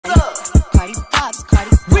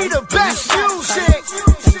the best music.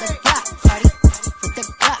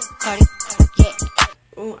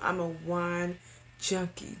 Oh, I'm a wine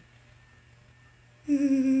junkie.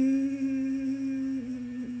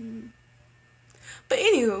 But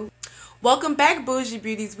anywho, welcome back, Bougie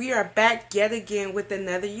Beauties. We are back yet again with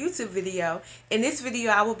another YouTube video. In this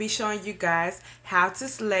video, I will be showing you guys how to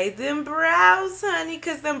slay them brows, honey,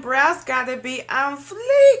 because them brows gotta be on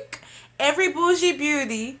fleek. Every Bougie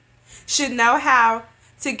Beauty should know how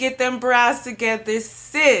to get them brows together,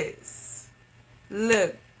 sis.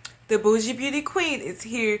 Look, the Bougie Beauty Queen is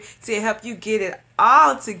here to help you get it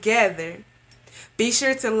all together. Be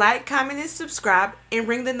sure to like, comment, and subscribe, and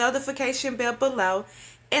ring the notification bell below.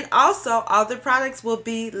 And also, all the products will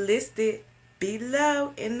be listed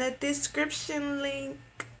below in the description link.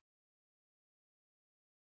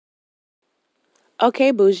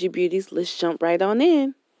 Okay, Bougie Beauties, let's jump right on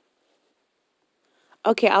in.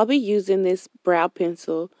 Okay, I'll be using this brow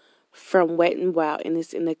pencil from Wet n Wild, and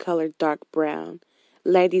it's in the color dark brown.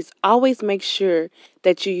 Ladies, always make sure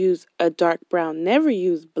that you use a dark brown. Never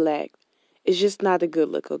use black. It's just not a good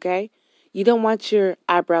look, okay? You don't want your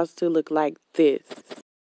eyebrows to look like this.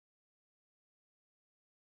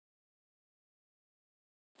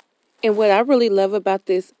 And what I really love about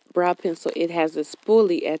this brow pencil, it has a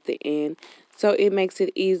spoolie at the end, so it makes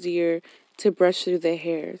it easier to brush through the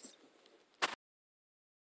hairs.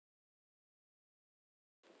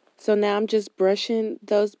 So now I'm just brushing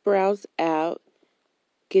those brows out,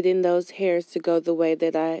 getting those hairs to go the way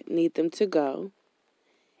that I need them to go.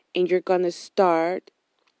 And you're going to start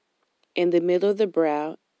in the middle of the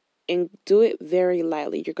brow and do it very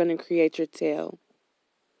lightly. You're going to create your tail.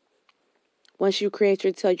 Once you create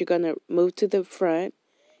your tail, you're going to move to the front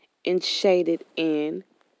and shade it in.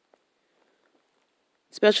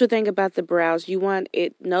 Special thing about the brows, you want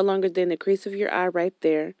it no longer than the crease of your eye right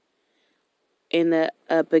there in the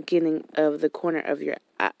beginning of the corner of your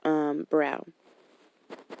brow.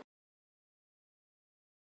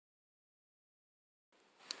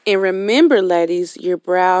 And remember, ladies, your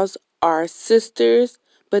brows are sisters,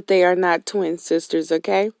 but they are not twin sisters,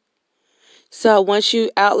 okay? So once you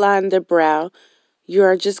outline the brow, you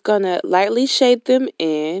are just going to lightly shade them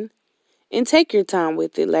in and take your time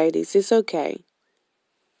with it, ladies. It's okay.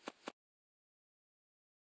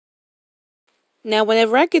 Now,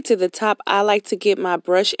 whenever I get to the top, I like to get my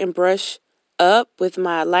brush and brush up with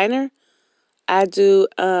my liner. I do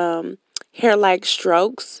hair-like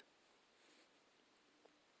strokes.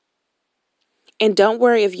 And don't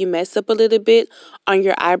worry if you mess up a little bit on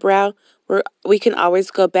your eyebrow. We can always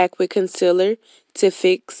go back with concealer to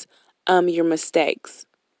fix your mistakes.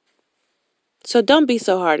 So don't be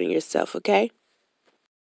so hard on yourself, okay?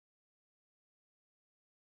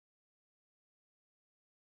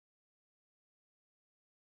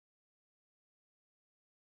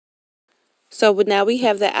 So now we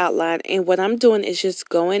have the outline, and what I'm doing is just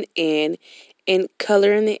going in and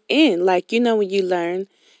coloring it in. Like, you know, when you learn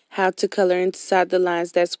how to color inside the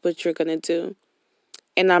lines, that's what you're going to do.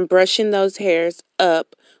 And I'm brushing those hairs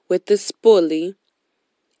up with the spoolie,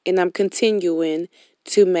 and I'm continuing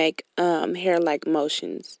to make hair-like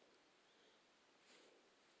motions.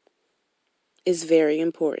 It's very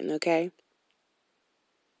important, okay?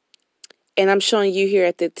 And I'm showing you here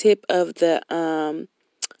at the tip of the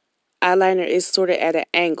eyeliner is sort of at an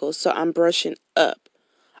angle, so I'm brushing up.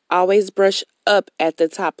 Always brush up at the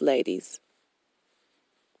top, ladies.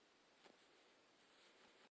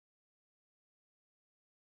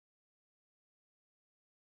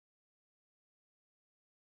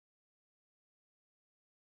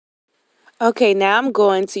 Okay, now I'm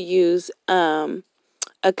going to use a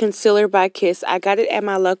concealer by Kiss. I got it at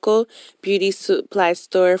my local beauty supply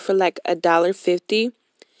store for like $1.50.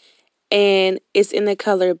 And it's in the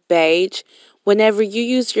color beige. Whenever you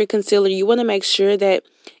use your concealer, you want to make sure that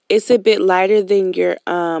it's a bit lighter than your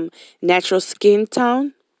natural skin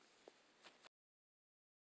tone.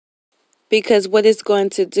 Because what it's going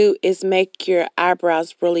to do is make your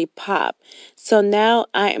eyebrows really pop. So now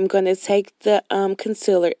I am going to take the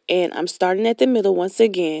concealer, and I'm starting at the middle once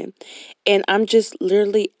again. And I'm just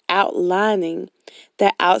literally outlining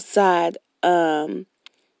the outside of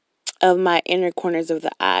my inner corners of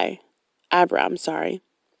the eyebrow. I'm sorry.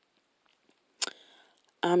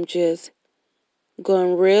 I'm just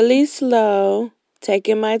going really slow,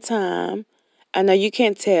 taking my time. I know you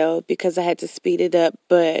can't tell because I had to speed it up,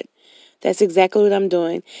 but that's exactly what I'm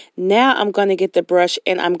doing. Now I'm going to get the brush,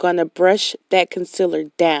 and I'm going to brush that concealer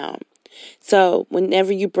down. So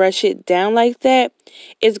whenever you brush it down like that,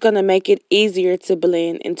 it's going to make it easier to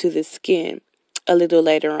blend into the skin a little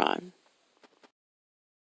later on.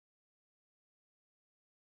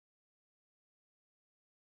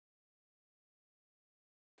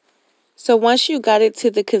 So once you got it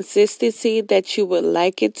to the consistency that you would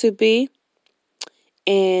like it to be,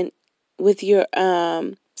 and with your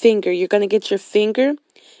finger, you're going to get your finger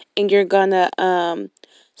and you're going to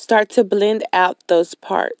start to blend out those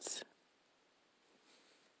parts.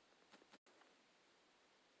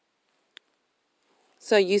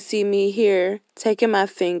 So you see me here taking my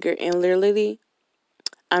finger and literally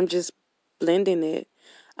I'm just blending it.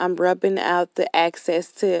 I'm rubbing out the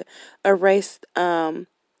excess to erase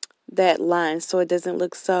that line so it doesn't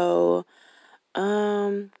look so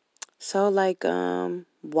like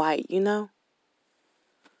white, you know?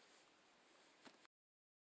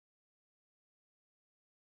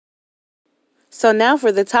 So now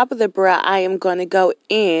for the top of the brow, I am going to go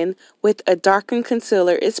in with a darkened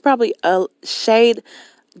concealer. It's probably a shade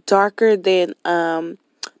darker than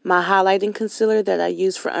my highlighting concealer that I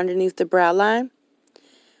use for underneath the brow line.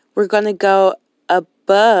 We're going to go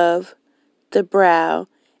above the brow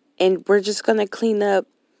and we're just going to clean up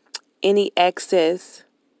any excess.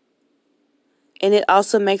 And it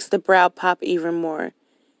also makes the brow pop even more.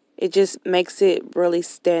 It just makes it really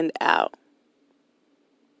stand out.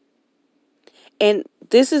 And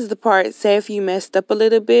this is the part, say if you messed up a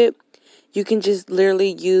little bit, you can just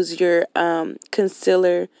literally use your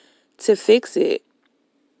concealer to fix it.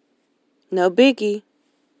 No biggie.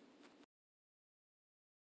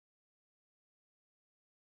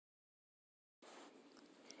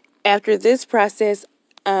 After this process,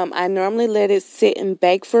 I normally let it sit and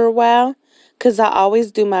bake for a while because I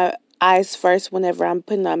always do my eyes first whenever I'm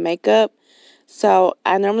putting on makeup. So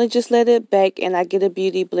I normally just let it bake and I get a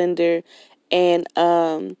beauty blender and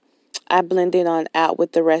I blend it on out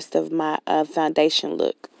with the rest of my foundation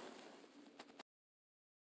look.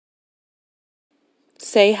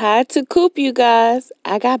 Say hi to Coop, you guys.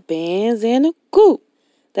 I got bands and a Coop.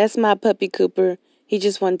 That's my puppy Cooper. He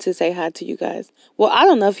just wanted to say hi to you guys. Well, I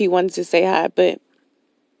don't know if he wanted to say hi, but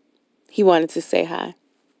he wanted to say hi.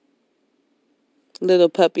 Little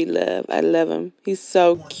puppy love. I love him. He's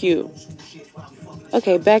so cute.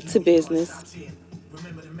 Okay, back to business.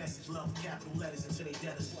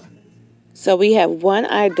 So we have one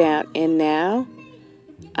eye down, and now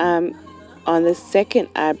I'm on the second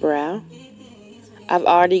eyebrow. I've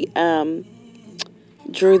already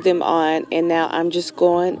drew them on, and now I'm just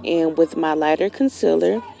going in with my lighter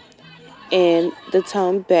concealer in the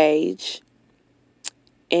tone beige,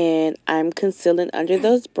 and I'm concealing under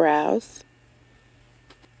those brows.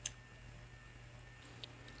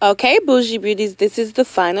 Okay, Bougie Beauties, this is the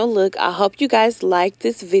final look. I hope you guys liked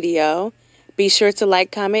this video. Be sure to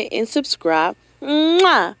like, comment, and subscribe.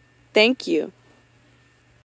 Mwah! Thank you.